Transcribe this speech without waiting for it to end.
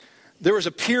There was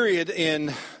a period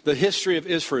in the history of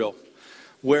Israel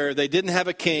where they didn't have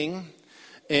a king,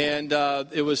 and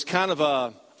it was kind of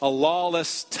a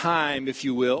lawless time, if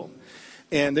you will.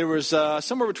 And there was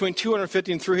somewhere between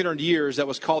 250 and 300 years that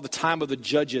was called the time of the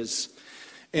Judges.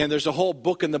 And there's a whole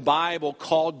book in the Bible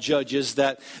called Judges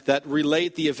that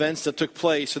relate the events that took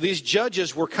place. So these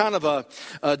judges were kind of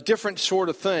a different sort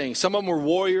of thing. Some of them were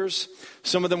warriors.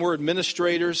 Some of them were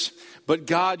administrators. But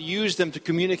God used them to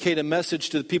communicate a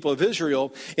message to the people of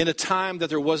Israel in a time that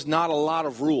there was not a lot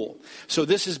of rule. So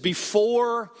this is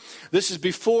before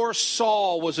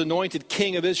Saul was anointed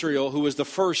king of Israel, who was the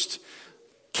first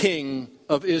king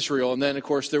of Israel. And then, of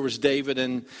course, there was David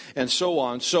and so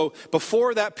on. So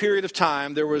before that period of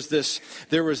time, there was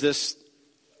this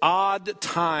odd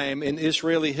time in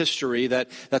Israeli history that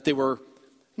they were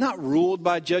not ruled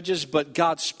by judges, but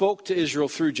God spoke to Israel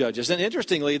through judges. And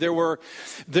interestingly, there were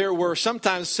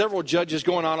sometimes several judges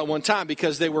going on at one time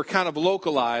because they were kind of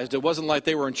localized. It wasn't like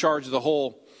they were in charge of the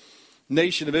whole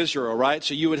nation of Israel, right?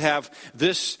 So you would have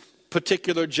this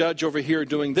particular judge over here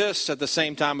doing this. At the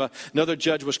same time, another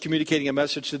judge was communicating a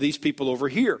message to these people over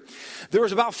here. There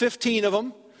was about 15 of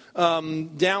them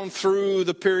down through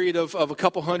the period of a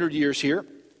couple hundred years here.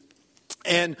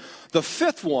 And the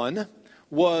fifth one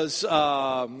was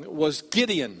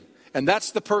Gideon. And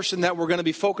that's the person that we're going to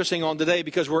be focusing on today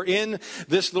because we're in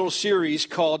this little series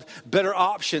called Better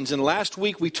Options. And last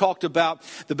week we talked about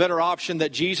the better option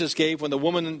that Jesus gave when the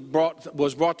woman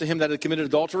was brought to him that had committed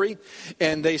adultery.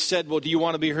 And they said, well, do you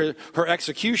want to be her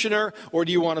executioner or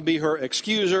do you want to be her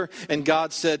excuser? And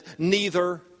God said,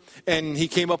 neither. And he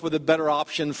came up with a better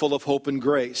option full of hope and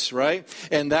grace, right?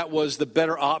 And that was the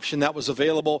better option that was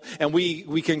available. And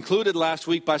we concluded last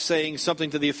week by saying something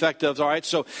to the effect of, all right,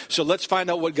 so let's find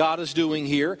out what God is doing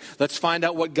here. Let's find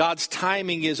out what God's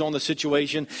timing is on the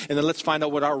situation. And then let's find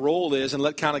out what our role is and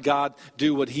let kind of God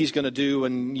do what he's going to do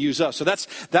and use us. So that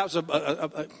was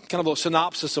a kind of a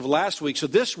synopsis of last week. So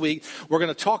this week, we're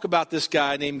going to talk about this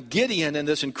guy named Gideon and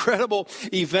this incredible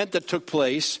event that took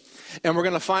place. And we're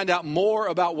going to find out more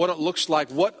about what it looks like.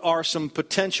 What are some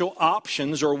potential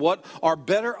options or what are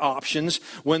better options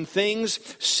when things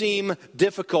seem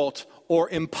difficult or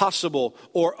impossible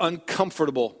or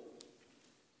uncomfortable?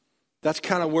 That's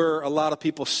kind of where a lot of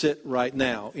people sit right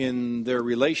now in their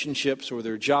relationships or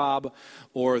their job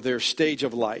or their stage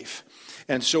of life.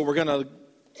 And so we're going to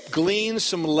glean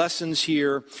some lessons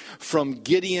here from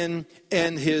Gideon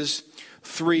and his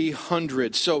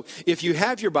 300. So if you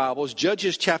have your Bibles,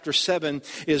 Judges chapter 7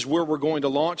 is where we're going to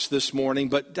launch this morning,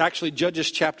 but actually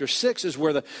Judges chapter 6 is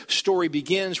where the story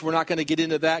begins. We're not going to get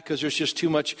into that because there's just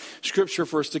too much scripture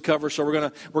for us to cover. So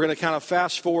we're going to kind of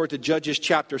fast forward to Judges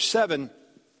chapter 7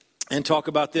 and talk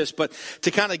about this. But to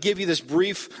kind of give you this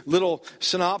brief little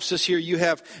synopsis here, you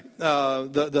have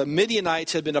the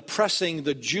Midianites had been oppressing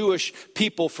the Jewish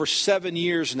people for 7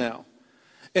 years now.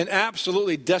 And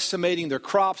absolutely decimating their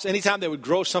crops. Anytime they would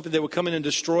grow something, they would come in and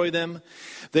destroy them.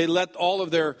 They let all of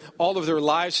their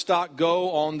livestock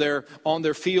go on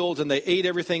their fields, and they ate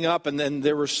everything up. And then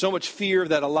there was so much fear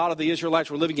that a lot of the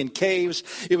Israelites were living in caves.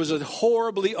 It was a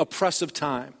horribly oppressive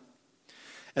time.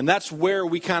 And that's where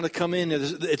we kind of come in.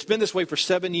 It's been this way for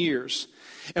 7 years.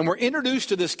 And we're introduced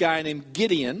to this guy named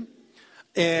Gideon.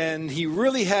 And he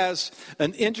really has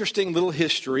an interesting little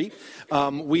history.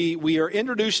 We are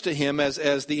introduced to him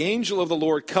as the angel of the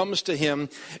Lord comes to him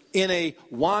in a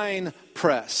wine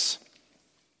press.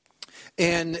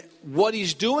 And what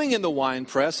he's doing in the wine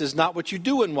press is not what you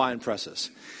do in wine presses.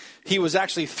 He was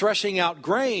actually threshing out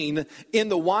grain in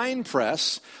the wine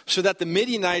press so that the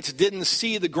Midianites didn't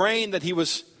see the grain that he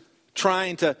was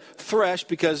trying to thresh,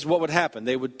 because what would happen?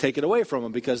 They would take it away from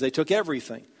him because they took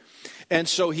everything. And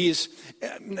so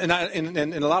and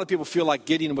a lot of people feel like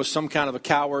Gideon was some kind of a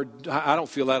coward. I don't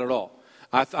feel that at all.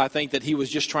 I think that he was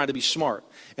just trying to be smart.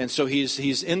 And so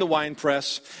he's in the wine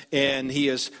press and he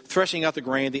is threshing out the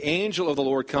grain. The angel of the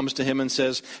Lord comes to him and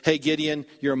says, hey, Gideon,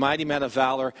 you're a mighty man of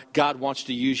valor. God wants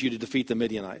to use you to defeat the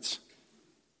Midianites.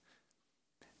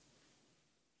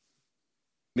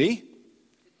 Me?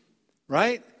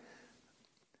 Right?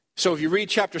 So if you read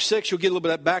chapter 6, you'll get a little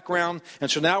bit of that background. And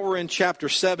so now we're in chapter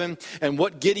 7. And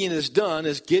what Gideon has done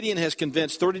is Gideon has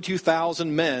convinced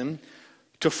 32,000 men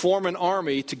to form an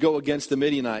army to go against the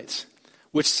Midianites.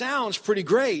 Which sounds pretty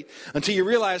great until you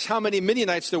realize how many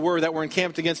Midianites there were that were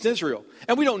encamped against Israel.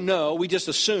 And we don't know. We just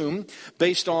assume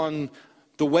based on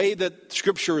the way that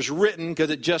Scripture is written,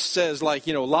 because it just says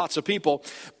lots of people.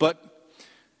 But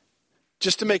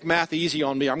just to make math easy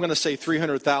on me, I'm going to say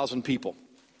 300,000 people.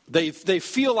 They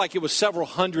feel like it was several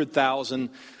 100,000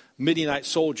 Midianite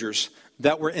soldiers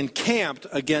that were encamped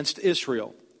against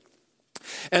Israel.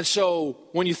 And so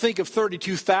when you think of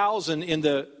 32,000 in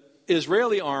the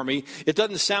Israeli army, it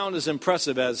doesn't sound as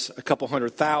impressive as a couple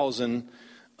 100,000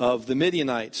 of the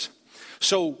Midianites.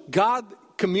 So God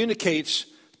communicates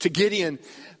to Gideon,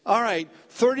 all right,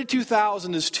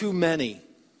 32,000 is too many.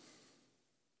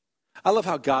 I love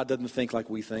how God doesn't think like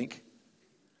we think,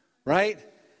 right?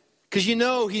 Because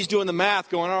he's doing the math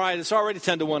going, all right, it's already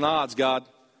 10-1 odds, God.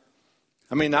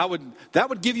 I mean, that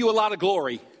would give you a lot of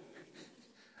glory,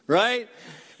 right?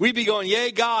 We'd be going,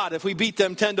 yay, God, if we beat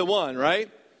them 10-1, right?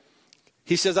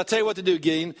 He says, I'll tell you what to do,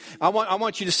 Gideon. I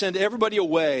want you to send everybody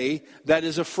away that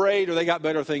is afraid or they got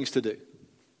better things to do.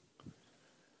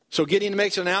 So Gideon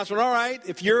makes an announcement, all right,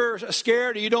 if you're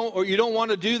scared or you don't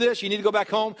want to do this, you need to go back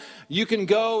home, you can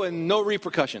go and no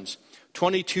repercussions.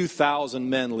 22,000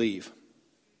 men leave.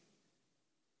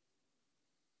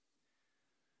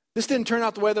 This didn't turn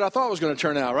out the way that I thought it was going to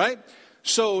turn out, right?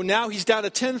 So now he's down to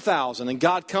 10,000, and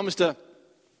God comes to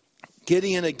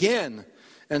Gideon again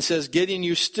and says, Gideon,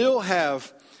 you still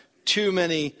have too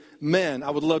many men.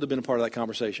 I would love to have been a part of that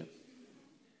conversation.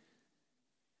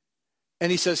 And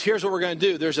he says, here's what we're going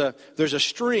to do. There's a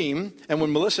stream, and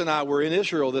when Melissa and I were in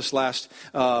Israel this last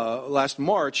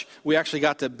March, we actually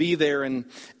got to be there and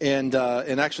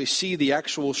actually see the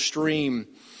actual stream.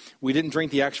 We didn't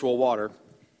drink the actual water,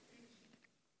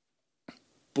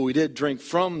 but we did drink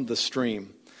from the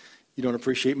stream. You don't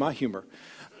appreciate my humor.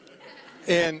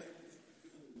 And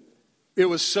it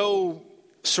was so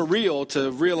surreal to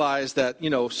realize that,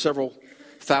 several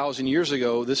thousand years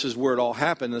ago, this is where it all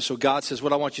happened. And so God says,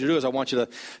 what I want you to do is I want you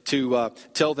to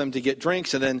tell them to get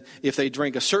drinks. And then if they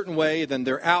drink a certain way, then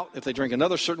they're out. If they drink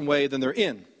another certain way, then they're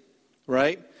in,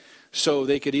 right? So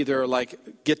they could either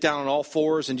get down on all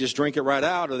fours and just drink it right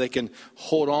out, or they can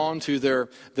hold on to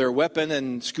their weapon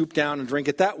and scoop down and drink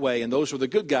it that way. And those were the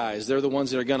good guys. They're the ones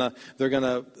that they're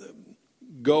gonna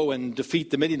go and defeat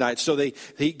the Midianites. So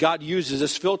God uses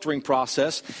this filtering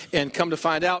process, and come to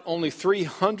find out, only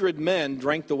 300 men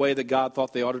drank the way that God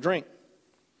thought they ought to drink.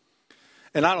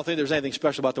 And I don't think there's anything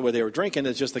special about the way they were drinking.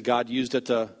 It's just that God used it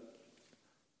to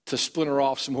splinter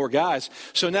off some more guys.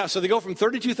 So they go from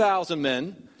 32,000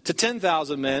 men to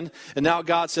 10,000 men, and now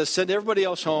God says, send everybody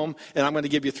else home, and I'm going to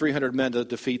give you 300 men to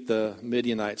defeat the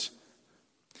Midianites.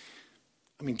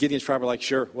 I mean, Gideon's probably like,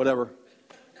 sure, whatever,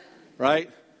 right?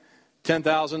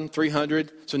 10,000,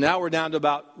 300. So now we're down to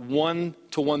about 1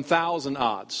 to 1,000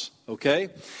 odds, okay?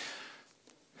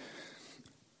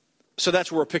 So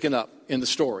that's where we're picking up in the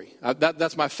story.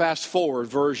 That's my fast forward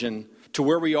version to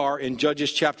where we are in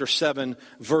Judges chapter 7,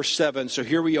 verse 7. So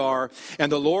here we are.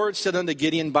 And the Lord said unto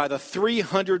Gideon, by the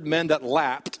 300 men that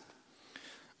lapped,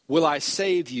 will I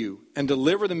save you and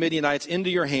deliver the Midianites into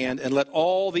your hand, and let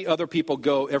all the other people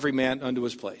go, every man unto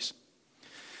his place.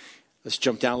 Let's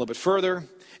jump down a little bit further.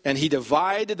 And he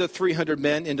divided the 300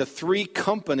 men into 3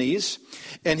 companies,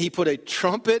 and he put a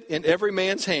trumpet in every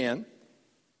man's hand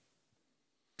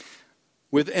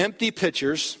with empty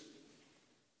pitchers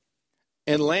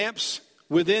and lamps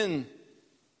within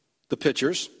the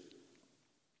pitchers.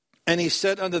 And he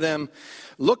said unto them,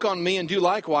 look on me and do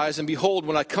likewise, and behold,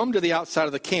 when I come to the outside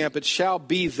of the camp, it shall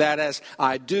be that as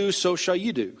I do, so shall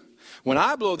you do. When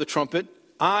I blow the trumpet,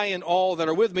 I and all that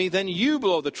are with me, then you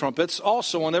blow the trumpets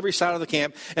also on every side of the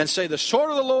camp, and say, the sword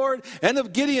of the Lord and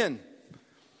of Gideon.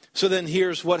 So then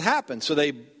here's what happens. So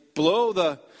they blow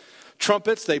the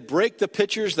trumpets, they break the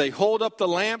pitchers, they hold up the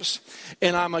lamps,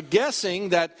 and I'm guessing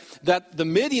that the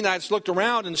Midianites looked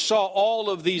around and saw all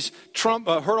of these heard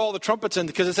all the trumpets, and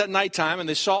because it's at nighttime, and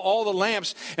they saw all the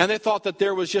lamps, and they thought that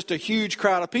there was just a huge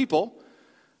crowd of people,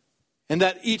 and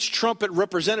that each trumpet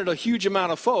represented a huge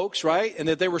amount of folks, right? And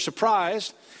that they were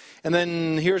surprised. And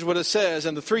then here's what it says.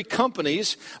 And the 3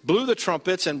 companies blew the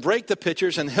trumpets and brake the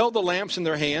pitchers and held the lamps in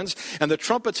their hands and the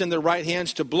trumpets in their right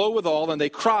hands to blow withal. And they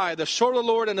cried, the sword of the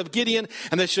Lord and of Gideon.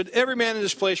 And they stood every man in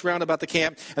his place round about the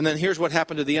camp. And then here's what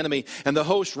happened to the enemy. And the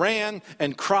host ran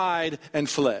and cried and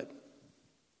fled.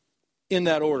 In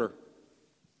that order.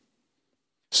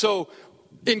 So,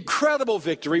 incredible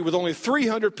victory with only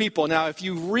 300 people. Now, if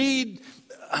you read,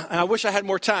 and I wish I had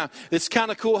more time, it's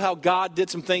kind of cool how God did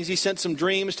some things. He sent some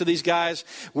dreams to these guys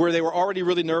where they were already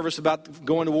really nervous about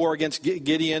going to war against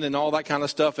Gideon and all that kind of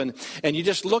stuff. And you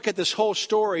just look at this whole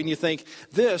story and you think,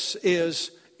 this is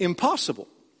impossible.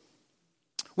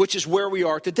 Which is where we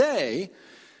are today,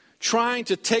 trying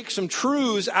to take some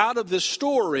truths out of this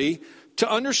story to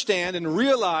understand and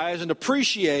realize and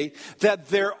appreciate that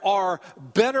there are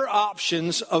better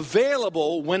options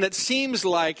available when it seems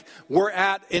like we're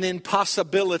at an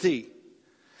impossibility.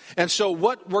 And so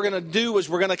what we're going to do is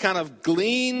we're going to kind of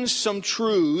glean some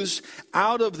truths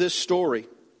out of this story.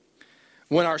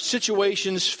 when our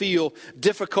situations feel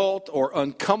difficult or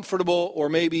uncomfortable or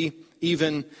maybe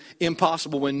even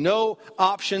impossible, when no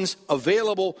options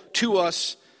available to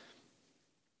us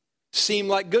seem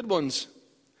like good ones.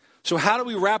 So how do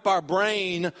we wrap our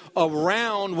brain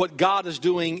around what God is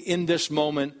doing in this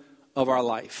moment of our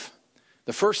life?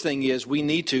 The first thing is we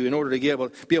need to, in order to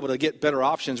be able to get better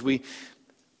options,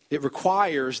 it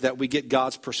requires that we get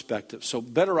God's perspective. So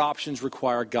better options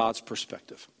require God's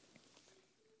perspective.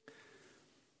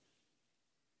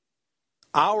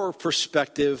 Our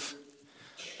perspective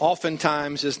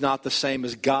oftentimes is not the same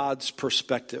as God's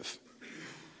perspective.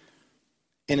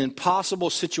 And impossible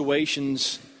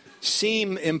situations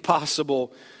seem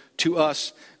impossible to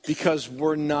us because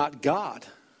we're not God.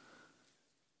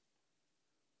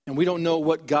 And we don't know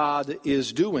what God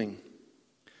is doing.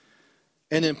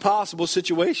 And impossible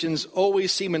situations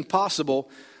always seem impossible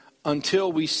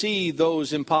until we see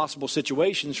those impossible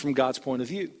situations from God's point of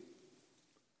view.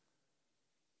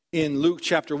 In Luke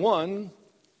chapter 1,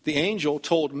 the angel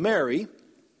told Mary,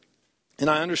 and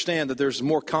I understand that there's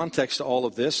more context to all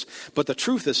of this, but the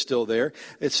truth is still there.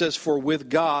 It says, "For with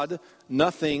God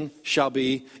nothing shall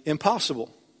be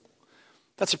impossible."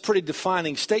 That's a pretty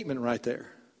defining statement right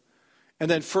there. And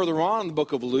then further on in the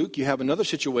book of Luke, you have another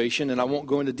situation, and I won't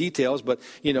go into details, but,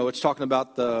 it's talking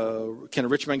about can a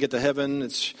rich man get to heaven?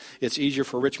 It's easier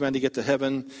for a rich man to get to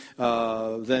heaven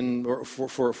than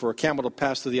for a camel to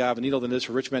pass through the eye of a needle than it is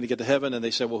for a rich man to get to heaven. And they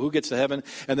said, well, who gets to heaven?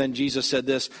 And then Jesus said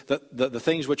this, that the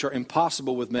things which are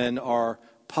impossible with men are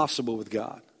possible with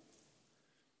God.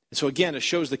 And so again, it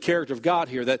shows the character of God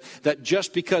here, that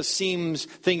just because things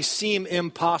seem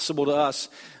impossible to us,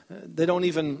 they don't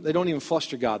even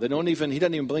fluster God. He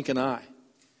doesn't even blink an eye.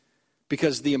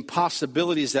 Because the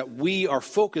impossibilities that we are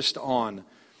focused on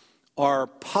are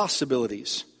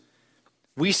possibilities.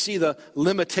 We see the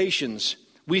limitations.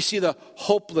 We see the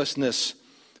hopelessness.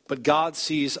 But God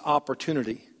sees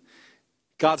opportunity.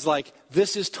 God's like,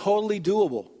 this is totally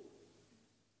doable.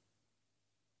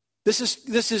 This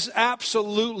is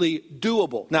absolutely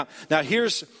doable. Now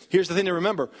here's the thing to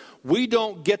remember. We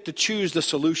don't get to choose the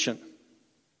solution.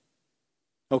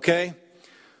 Okay?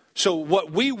 So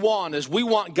what we want is we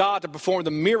want God to perform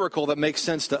the miracle that makes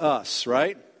sense to us,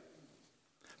 right?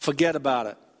 Forget about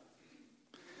it.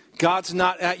 God's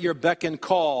not at your beck and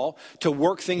call to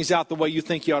work things out the way you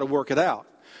think you ought to work it out.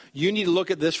 You need to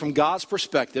look at this from God's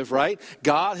perspective, right?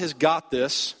 God has got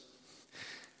this.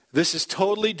 This is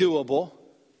totally doable.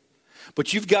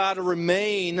 But you've got to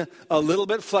remain a little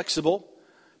bit flexible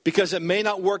because it may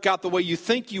not work out the way you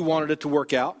think you wanted it to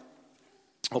work out.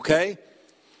 Okay?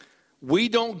 We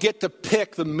don't get to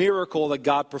pick the miracle that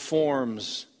God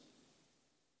performs.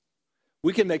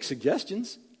 We can make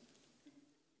suggestions,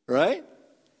 right?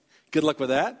 Good luck with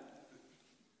that.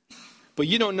 But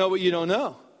you don't know what you don't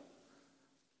know.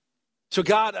 So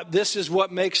God, this is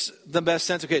what makes the best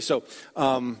sense. Okay, so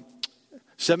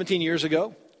 17 years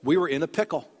ago, we were in a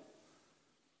pickle.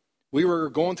 We were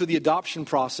going through the adoption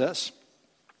process,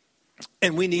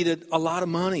 and we needed a lot of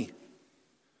money.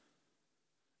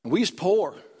 And we was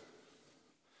poor.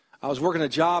 I was working a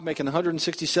job making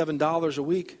 $167 a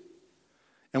week.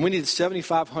 And we needed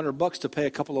 $7,500 to pay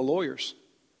a couple of lawyers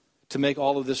to make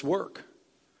all of this work.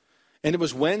 And it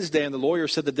was Wednesday, and the lawyer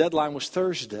said the deadline was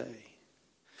Thursday.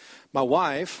 My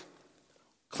wife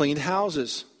cleaned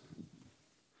houses,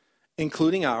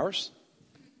 including ours.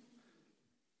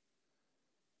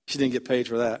 She didn't get paid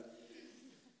for that.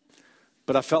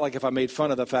 But I felt like if I made fun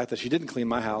of the fact that she didn't clean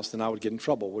my house, then I would get in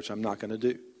trouble, which I'm not going to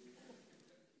do.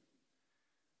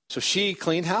 So she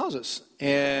cleaned houses,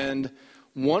 and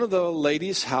one of the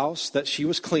ladies' house that she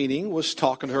was cleaning was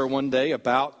talking to her one day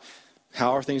about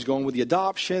how are things going with the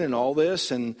adoption and all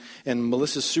this, and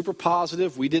Melissa's super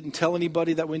positive. We didn't tell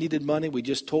anybody that we needed money. We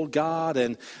just told God,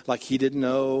 and like he didn't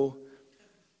know.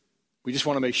 We just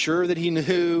want to make sure that he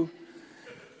knew,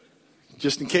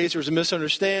 just in case there was a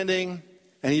misunderstanding,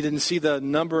 and he didn't see the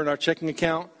number in our checking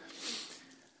account.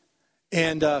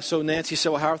 And so Nancy said,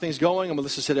 well, how are things going? And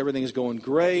Melissa said, everything is going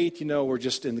great. We're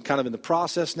just in the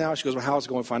process now. She goes, well, how is it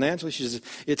going financially? She says,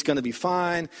 it's going to be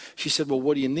fine. She said, well,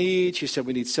 what do you need? She said,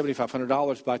 we need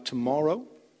 $7,500 by tomorrow.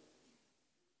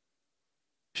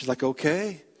 She's like,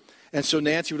 okay. And so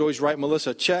Nancy would always write Melissa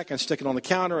a check and stick it on the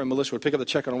counter, and Melissa would pick up the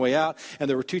check on the way out. And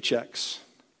there were two checks.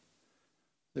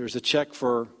 There was a check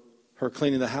for her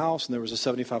cleaning the house, and there was a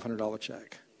 $7,500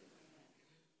 check.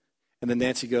 And then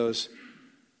Nancy goes,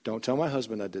 don't tell my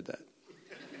husband I did that.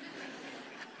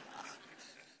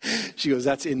 She goes,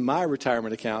 that's in my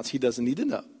retirement accounts. He doesn't need to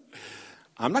know.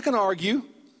 I'm not going to argue.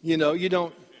 You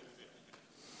don't.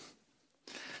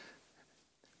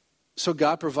 So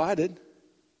God provided.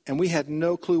 And we had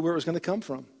no clue where it was going to come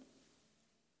from.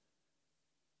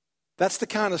 That's the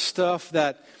kind of stuff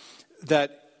that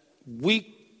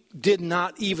we did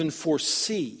not even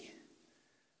foresee.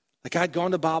 Like, I'd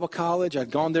gone to Bible college.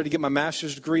 I'd gone there to get my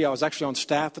master's degree. I was actually on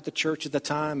staff at the church at the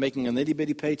time, making an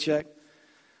itty-bitty paycheck.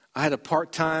 I had a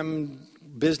part-time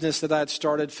business that I had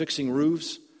started fixing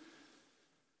roofs.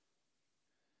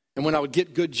 And when I would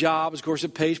get good jobs, of course,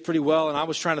 it pays pretty well. And I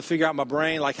was trying to figure out in my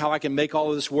brain, like, how I can make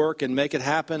all of this work and make it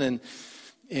happen.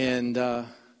 And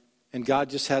God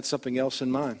just had something else in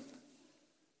mind.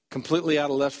 Completely out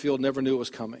of left field, never knew it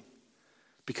was coming.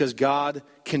 Because God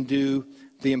can do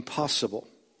the impossible.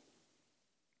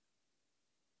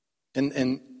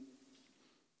 And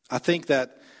I think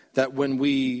that when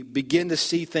we begin to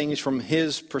see things from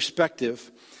His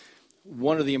perspective,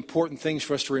 one of the important things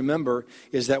for us to remember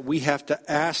is that we have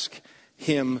to ask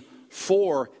Him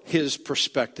for His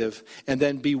perspective and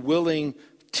then be willing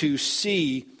to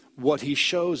see what He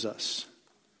shows us.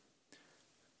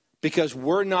 Because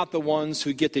we're not the ones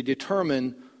who get to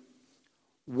determine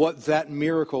what that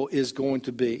miracle is going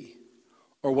to be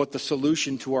or what the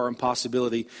solution to our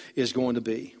impossibility is going to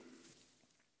be.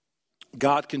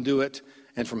 God can do it,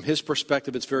 and from His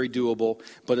perspective, it's very doable,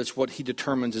 but it's what He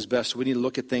determines is best. So we need to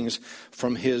look at things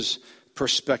from His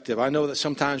perspective. I know that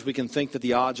sometimes we can think that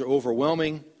the odds are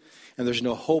overwhelming and there's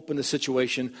no hope in the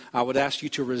situation. I would ask you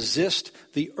to resist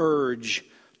the urge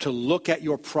to look at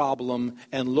your problem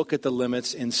and look at the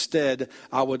limits. Instead,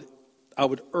 I would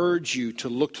urge you to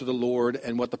look to the Lord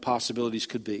and what the possibilities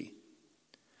could be.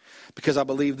 Because I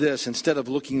believe this, instead of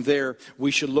looking there,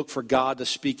 we should look for God to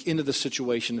speak into the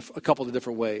situation a couple of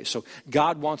different ways. So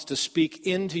God wants to speak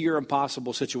into your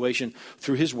impossible situation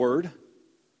through His Word.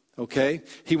 Okay?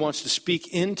 He wants to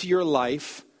speak into your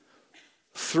life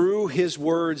through His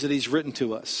words that He's written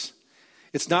to us.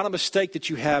 It's not a mistake that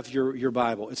you have your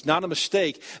Bible. It's not a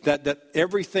mistake that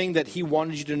everything that He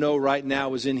wanted you to know right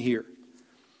now is in here.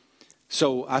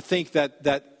 So I think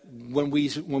that when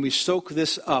we soak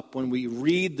this up, when we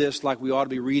read this like we ought to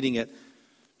be reading it.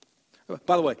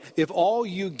 By the way, if all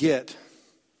you get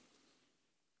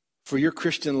for your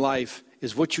Christian life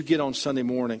is what you get on Sunday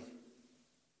morning,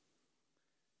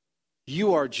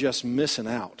 you are just missing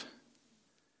out.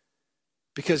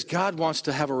 Because God wants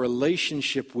to have a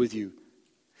relationship with you.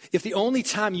 If the only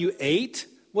time you ate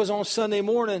was on Sunday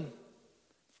morning,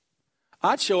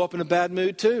 I'd show up in a bad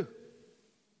mood too.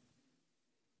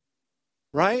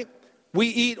 Right? We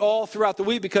eat all throughout the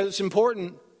week because it's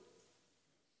important.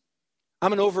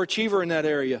 I'm an overachiever in that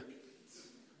area.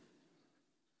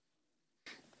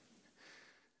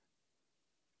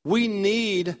 We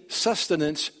need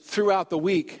sustenance throughout the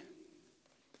week.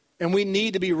 And we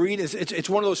need to be reading. It's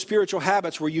one of those spiritual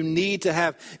habits where you need to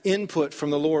have input from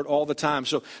the Lord all the time.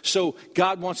 So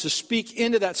God wants to speak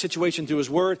into that situation through His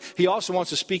Word. He also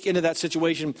wants to speak into that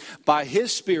situation by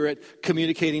His Spirit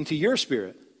communicating to your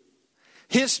spirit.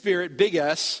 His Spirit, big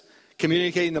S,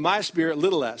 communicating to my spirit,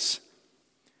 little s.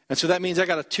 And so that means I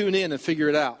got to tune in and figure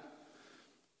it out.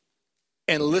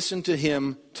 And listen to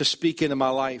Him to speak into my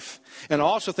life. And I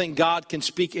also think God can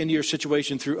speak into your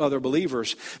situation through other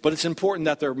believers. But it's important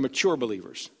that they're mature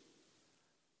believers.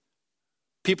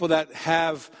 People that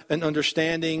have an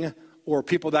understanding, or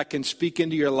people that can speak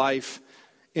into your life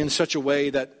in such a way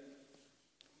that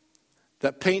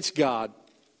paints God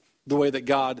the way that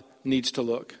God needs to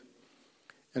look.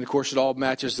 And of course, it all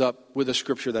matches up with the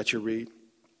scripture that you read.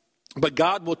 But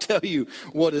God will tell you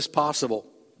what is possible.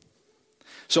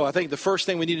 So I think the first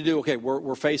thing we need to do, okay,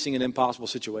 we're facing an impossible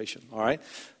situation, all right?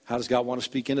 How does God want to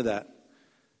speak into that?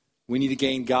 We need to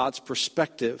gain God's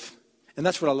perspective. And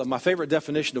that's what I love. My favorite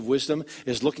definition of wisdom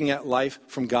is looking at life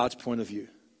from God's point of view.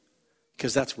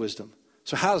 Because that's wisdom.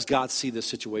 So how does God see this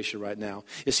situation right now?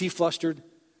 Is He flustered?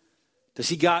 Does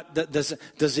he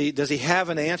have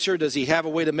an answer? Does He have a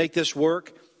way to make this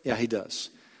work? Yeah, He does.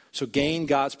 So gain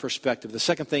God's perspective. The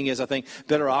second thing is, I think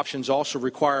better options also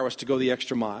require us to go the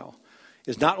extra mile.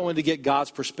 Is not only to get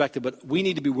God's perspective, but we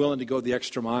need to be willing to go the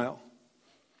extra mile.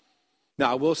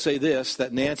 Now, I will say this,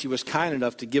 that Nancy was kind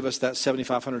enough to give us that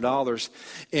 $7,500,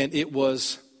 and it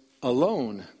was a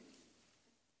loan.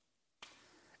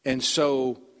 And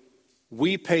so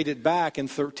we paid it back in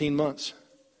 13 months.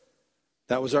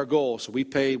 That was our goal. So we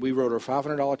wrote her a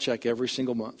 $500 check every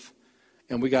single month.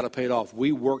 And we got it paid off.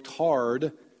 We worked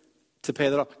hard to pay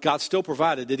that off. God still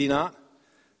provided, did He not?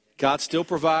 God still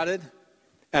provided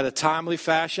at a timely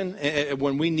fashion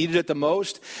when we needed it the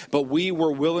most. But we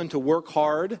were willing to work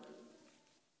hard,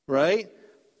 right?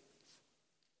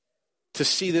 To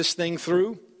see this thing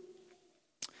through.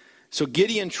 So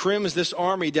Gideon trims this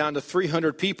army down to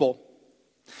 300 people.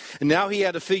 And now he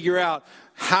had to figure out,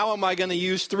 How am I going to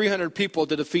use 300 people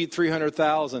to defeat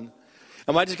 300,000?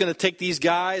 Am I just going to take these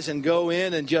guys and go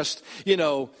in and just,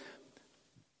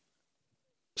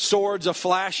 swords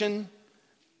a-flashing,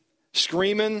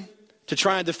 screaming to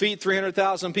try and defeat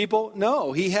 300,000 people?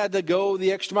 No, he had to go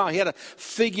the extra mile. He had to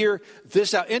figure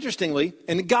this out. Interestingly,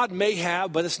 and God may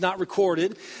have, but it's not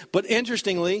recorded. But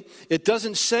interestingly, it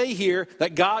doesn't say here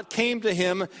that God came to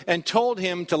him and told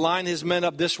him to line his men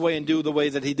up this way and do the way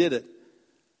that he did it.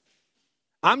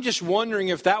 I'm just wondering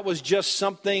if that was just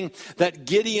something that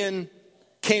Gideon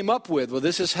came up with. Well,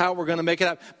 this is how we're going to make it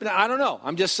happen. But I don't know.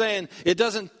 I'm just saying it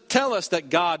doesn't tell us that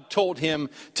God told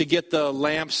him to get the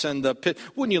lamps and the pit.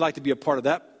 Wouldn't you like to be a part of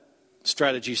that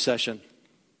strategy session?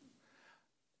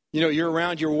 You're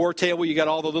around your war table. You got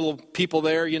all the little people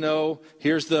there.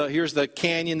 Here's the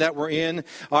canyon that we're in.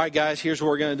 All right, guys, here's what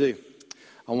we're going to do.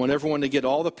 I want everyone to get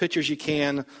all the pictures you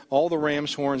can, all the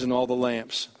ram's horns and all the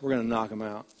lamps. We're going to knock them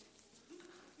out.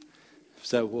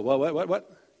 So, what?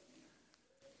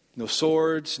 No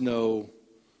swords, no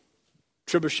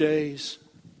trebuchets.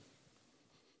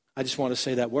 I just want to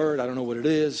say that word. I don't know what it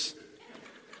is.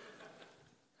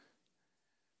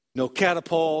 No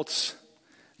catapults.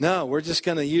 No, we're just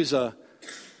going to use we're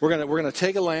going to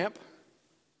take a lamp.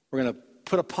 We're going to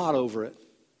put a pot over it.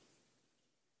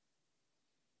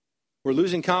 We're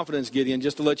losing confidence, Gideon,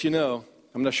 just to let you know.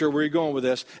 I'm not sure where you're going with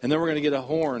this. And then we're going to get a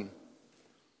horn.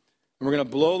 And we're going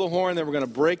to blow the horn, then we're going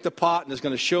to break the pot, and it's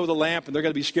going to show the lamp, and they're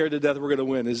going to be scared to death we're going to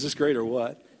win. Is this great or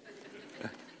what?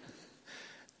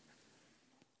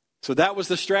 So that was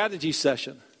the strategy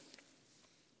session.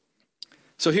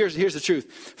 So here's the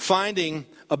truth. Finding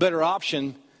a better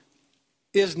option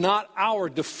is not our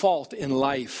default in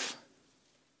life.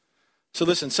 So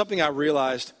listen, something I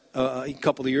realized a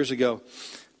couple of years ago.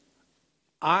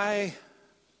 I'm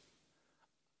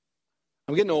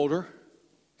getting older.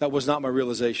 That was not my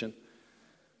realization.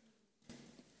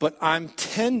 But I'm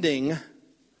tending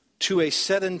to a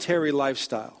sedentary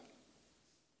lifestyle.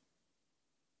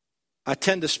 I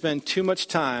tend to spend too much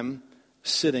time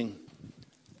sitting.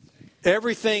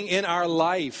 Everything in our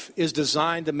life is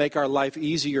designed to make our life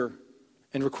easier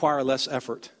and require less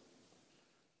effort.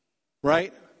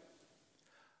 Right?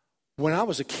 When I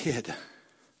was a kid,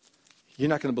 you're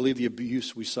not going to believe the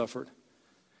abuse we suffered.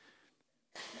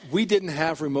 We didn't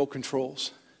have remote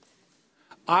controls.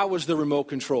 I was the remote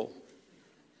control.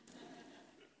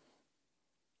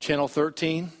 Channel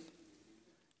 13,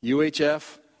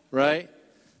 UHF, right?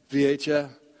 VHF,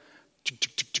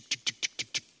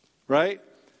 right?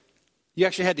 You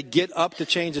actually had to get up to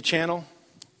change the channel.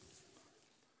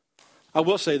 I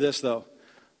will say this, though.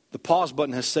 The pause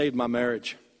button has saved my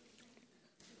marriage.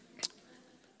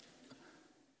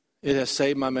 It has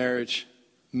saved my marriage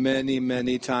many,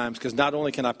 many times. Because not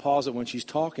only can I pause it when she's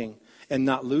talking and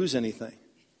not lose anything.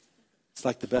 It's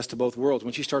like the best of both worlds.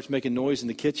 When she starts making noise in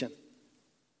the kitchen,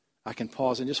 I can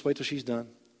pause and just wait till she's done.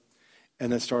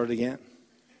 And then start it again.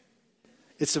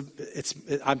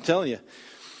 I'm telling you.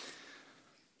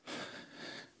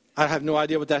 I have no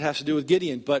idea what that has to do with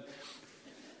Gideon. But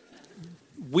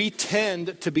we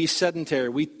tend to be sedentary.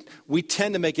 We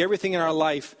tend to make everything in our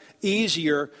life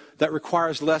easier that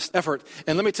requires less effort.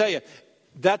 And let me tell you,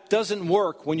 that doesn't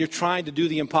work when you're trying to do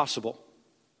the impossible.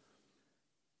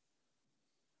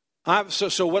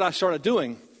 So what I started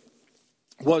doing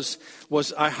was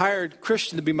I hired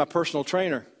Christian to be my personal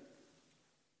trainer.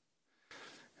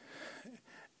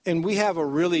 And we have a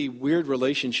really weird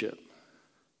relationship.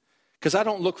 Because I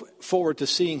don't look forward to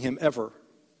seeing him ever.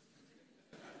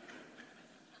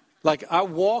 Like I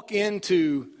walk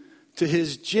into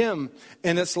his gym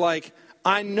and it's like,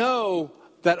 I know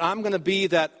that I'm going to be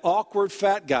that awkward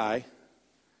fat guy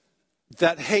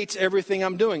that hates everything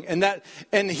I'm doing.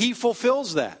 And he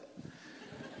fulfills that.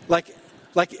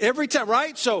 Like every time,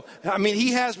 right? So, I mean,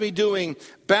 he has me doing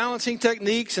balancing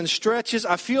techniques and stretches.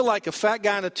 I feel like a fat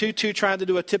guy in a tutu trying to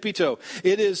do a tippy toe.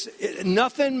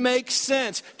 Nothing makes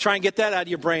sense. Try and get that out of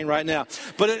your brain right now.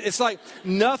 But it's like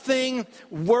nothing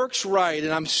works right.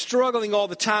 And I'm struggling all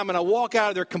the time. And I walk out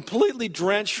of there completely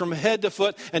drenched from head to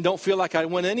foot and don't feel like I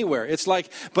went anywhere. It's like,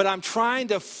 but I'm trying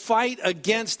to fight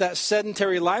against that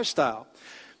sedentary lifestyle.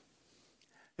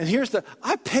 And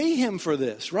I pay him for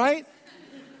this, right?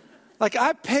 Like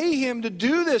I pay him to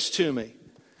do this to me.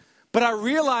 But I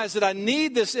realize that I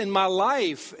need this in my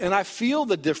life and I feel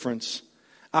the difference.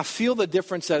 I feel the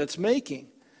difference that it's making.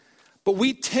 But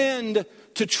we tend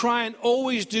to try and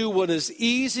always do what is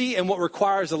easy and what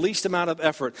requires the least amount of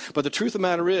effort. But the truth of the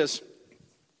matter is,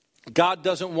 God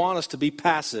doesn't want us to be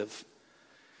passive.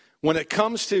 When it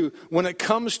comes to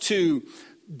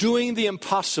doing the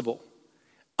impossible,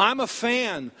 I'm a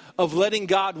fan of letting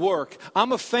God work.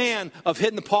 I'm a fan of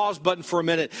hitting the pause button for a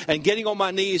minute and getting on my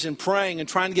knees and praying and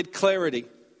trying to get clarity.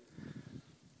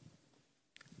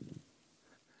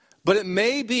 But it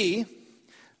may be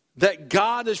that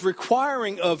God is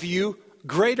requiring of you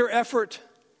greater effort.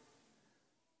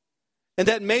 And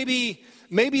that maybe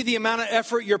the amount of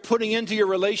effort you're putting into your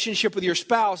relationship with your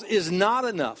spouse is not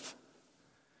enough.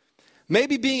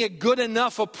 Maybe being a good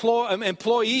enough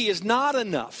employee is not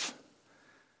enough.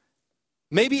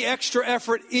 Maybe extra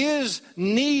effort is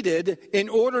needed in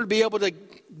order to be able to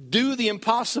do the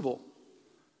impossible.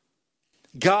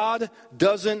 God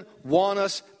doesn't want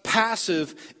us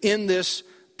passive in this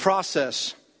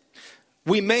process.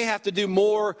 We may have to do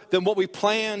more than what we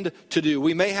planned to do.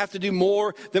 We may have to do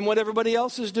more than what everybody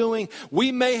else is doing.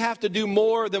 We may have to do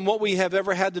more than what we have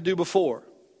ever had to do before.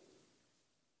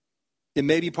 It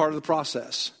may be part of the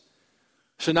process.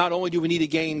 So not only do we need to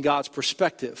gain God's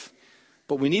perspective,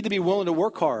 but we need to be willing to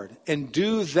work hard and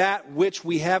do that which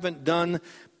we haven't done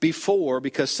before,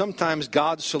 because sometimes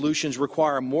God's solutions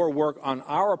require more work on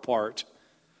our part,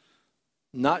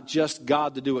 not just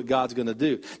God to do what God's going to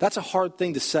do. That's a hard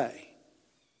thing to say.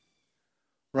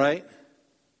 Right?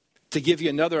 To give you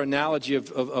another analogy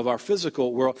of our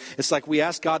physical world, it's like we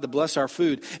ask God to bless our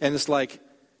food, and it's like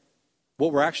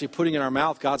what we're actually putting in our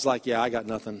mouth, God's like, yeah, I got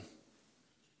nothing.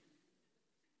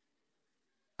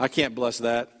 I can't bless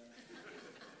that.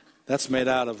 That's made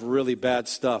out of really bad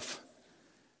stuff.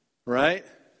 Right?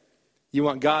 You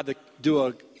want God to do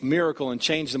a miracle and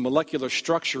change the molecular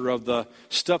structure of the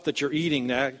stuff that you're eating.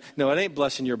 No, it ain't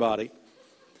blessing your body.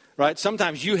 Right?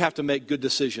 Sometimes you have to make good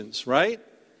decisions, right?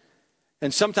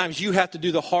 And sometimes you have to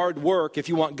do the hard work if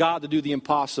you want God to do the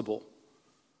impossible.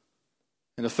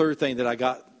 And the third thing that I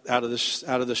got out of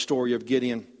this story of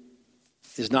Gideon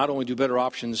is not only do better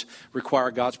options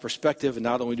require God's perspective, and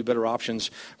not only do better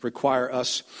options require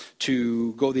us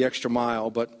to go the extra mile,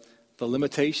 but the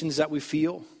limitations that we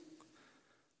feel,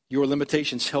 your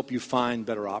limitations help you find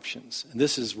better options. And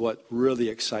this is what really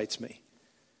excites me.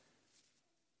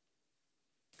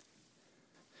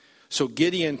 So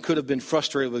Gideon could have been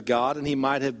frustrated with God, and he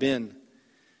might have been.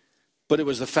 But it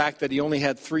was the fact that he only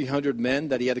had 300 men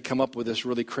that he had to come up with this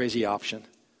really crazy option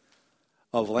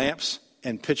of lamps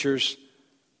and pitchers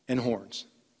and horns.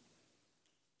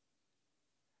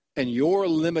 And your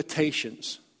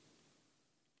limitations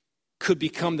could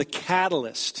become the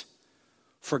catalyst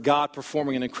for God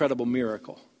performing an incredible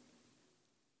miracle.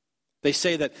 They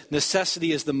say that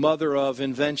necessity is the mother of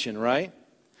invention, right?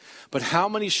 But how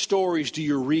many stories do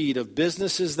you read of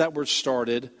businesses that were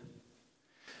started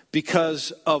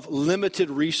because of limited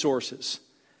resources?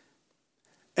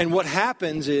 And what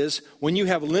happens is when you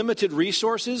have limited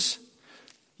resources,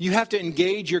 you have to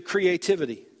engage your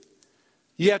creativity.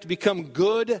 You have to become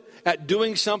good at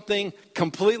doing something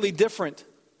completely different.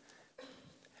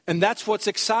 And that's what's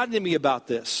exciting to me about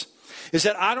this. Is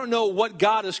that I don't know what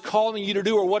God is calling you to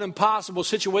do or what impossible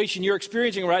situation you're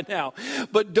experiencing right now.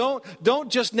 But don't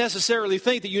just necessarily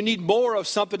think that you need more of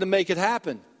something to make it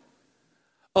happen.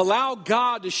 Allow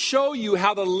God to show you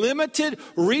how the limited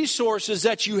resources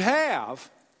that you have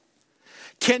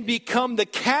can become the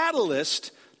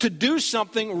catalyst to do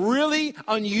something really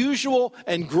unusual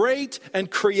and great and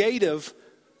creative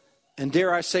and,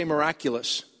 dare I say,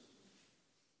 miraculous.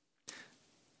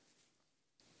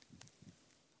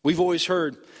 We've always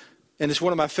heard, and it's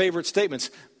one of my favorite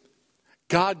statements,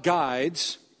 God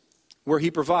guides where he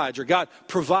provides, or God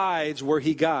provides where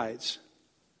he guides.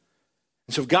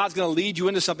 And so if God's going to lead you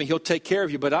into something, he'll take care of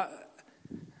you. But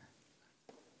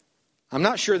I'm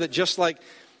not sure that just like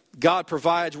God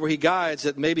provides where he guides,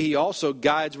 that maybe he also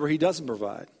guides where he doesn't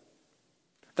provide.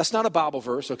 That's not a Bible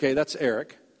verse, okay? That's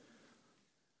Eric.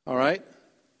 All right?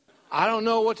 I don't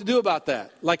know what to do about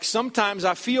that. Like sometimes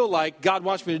I feel like God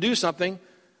wants me to do something,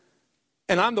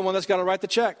 and I'm the one that's got to write the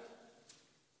check.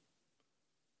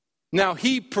 Now,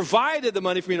 he provided the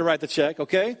money for me to write the check,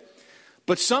 okay?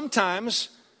 But sometimes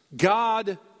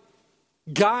God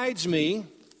guides me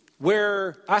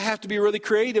where I have to be really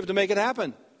creative to make it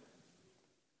happen.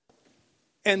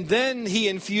 And then he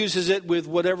infuses it with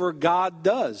whatever God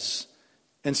does,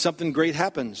 and something great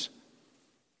happens.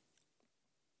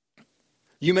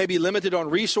 You may be limited on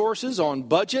resources, on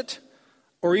budget,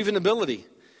 or even ability.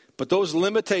 But those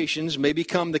limitations may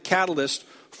become the catalyst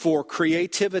for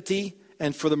creativity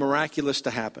and for the miraculous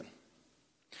to happen.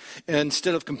 And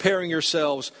instead of comparing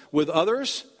yourselves with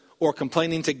others or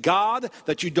complaining to God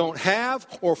that you don't have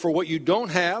or for what you don't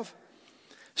have,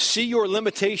 see your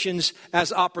limitations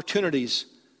as opportunities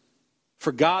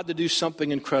for God to do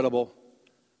something incredible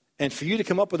and for you to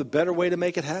come up with a better way to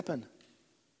make it happen.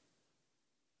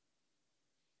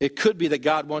 It could be that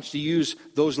God wants to use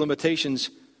those limitations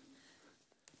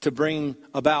to bring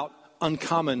about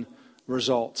uncommon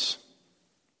results.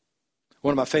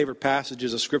 One of my favorite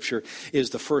passages of Scripture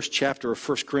is the first chapter of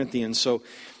 1 Corinthians. So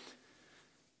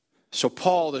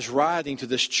Paul is writing to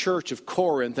this church of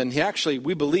Corinth, and he actually,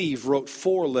 we believe, wrote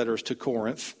 4 letters to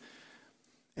Corinth.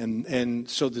 And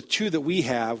so the 2 that we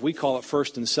have, we call it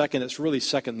first and second. It's really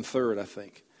second and third, I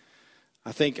think.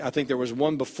 I think there was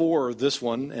one before this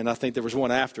one, and I think there was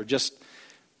one after. Just,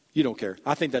 you don't care.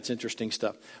 I think that's interesting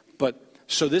stuff. But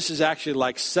so this is actually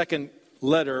like second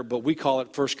letter, but we call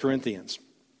it 1 Corinthians.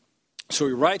 So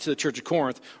he writes to the church of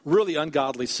Corinth, really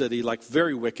ungodly city, like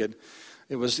very wicked.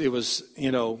 It was,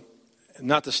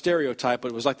 not the stereotype,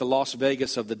 but it was like the Las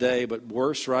Vegas of the day, but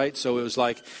worse, right? So it was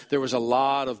like there was a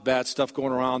lot of bad stuff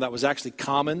going around that was actually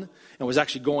common and was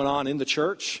actually going on in the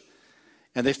church.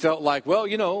 And they felt like, well,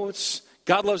 it's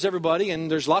God loves everybody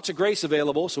and there's lots of grace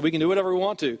available, so we can do whatever we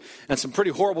want to. And some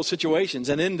pretty horrible situations.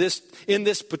 And in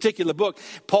this particular book,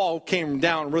 Paul came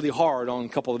down really hard on a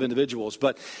couple of individuals.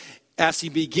 But as he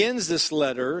begins this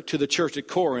letter to the church at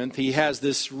Corinth, he has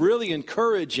this really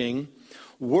encouraging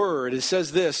word. It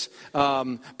says this,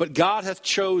 but God hath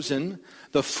chosen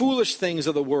the foolish things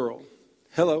of the world.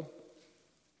 Hello.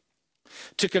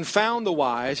 To confound the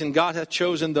wise, and God hath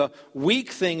chosen the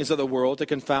weak things of the world to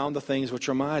confound the things which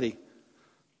are mighty.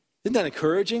 Isn't that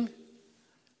encouraging?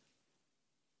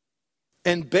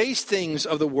 And base things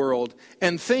of the world,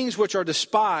 and things which are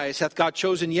despised hath God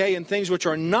chosen, yea, and things which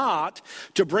are not,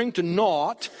 to bring to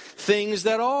naught things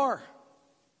that are.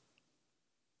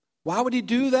 Why would he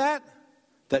do that?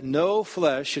 That no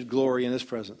flesh should glory in his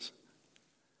presence.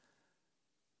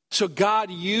 So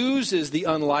God uses the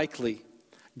unlikely.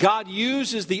 God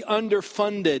uses the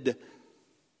underfunded.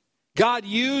 God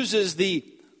uses the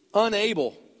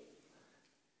unable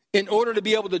in order to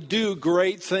be able to do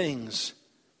great things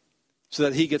so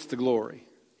that he gets the glory.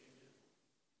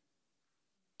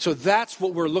 So that's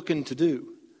what we're looking to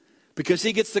do, because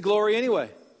he gets the glory anyway.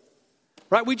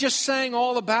 Right? We just sang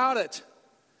all about it.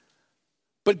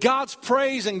 But God's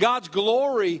praise and God's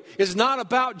glory is not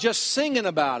about just singing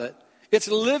about it. It's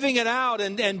living it out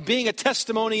and being a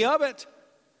testimony of it.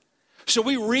 So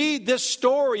we read this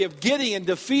story of Gideon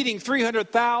defeating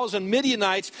 300,000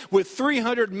 Midianites with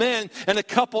 300 men and a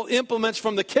couple implements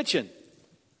from the kitchen.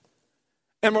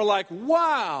 And we're like,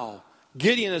 wow,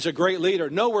 Gideon is a great leader.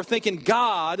 No, we're thinking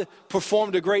God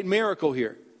performed a great miracle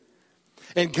here.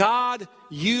 And God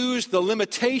used the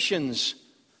limitations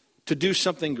to do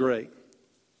something great.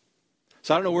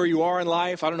 So I don't know where you are in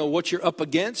life. I don't know what you're up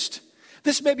against.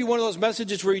 This may be one of those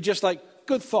messages where you're just like,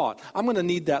 good thought. I'm going to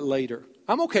need that later.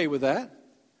 I'm okay with that.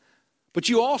 But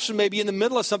you also may be in the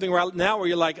middle of something right now where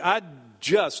you're like, I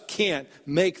just can't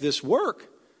make this work.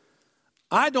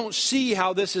 I don't see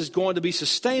how this is going to be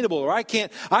sustainable, or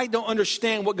I don't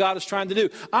understand what God is trying to do.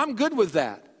 I'm good with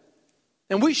that.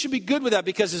 And we should be good with that,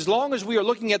 because as long as we are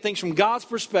looking at things from God's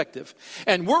perspective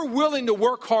and we're willing to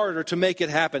work harder to make it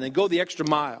happen and go the extra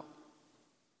mile,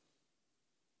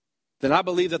 then I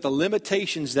believe that the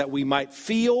limitations that we might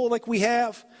feel like we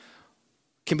have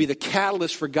can be the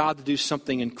catalyst for God to do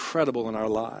something incredible in our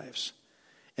lives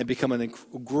and become a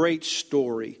great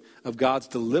story of God's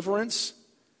deliverance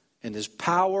and his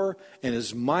power and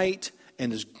his might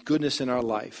and his goodness in our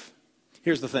life.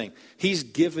 Here's the thing. He's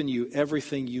given you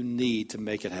everything you need to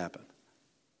make it happen,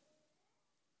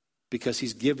 because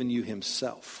he's given you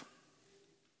himself.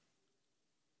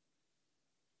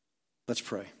 Let's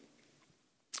pray.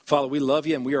 Father, we love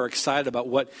you and we are excited about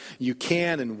what you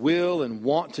can and will and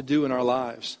want to do in our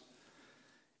lives.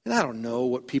 And I don't know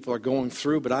what people are going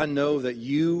through, but I know that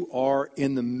you are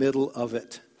in the middle of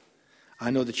it. I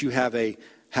know that you have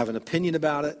an opinion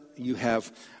about it. You have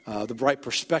the right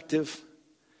perspective.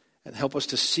 And help us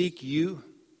to seek you.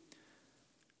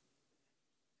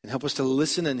 And help us to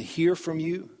listen and hear from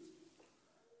you.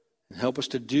 And help us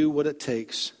to do what it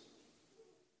takes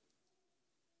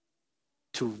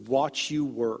to watch you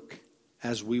work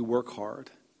as we work hard.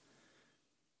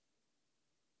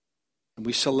 And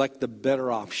we select the better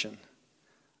option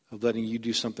of letting you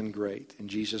do something great. In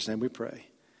Jesus' name we pray.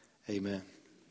 Amen.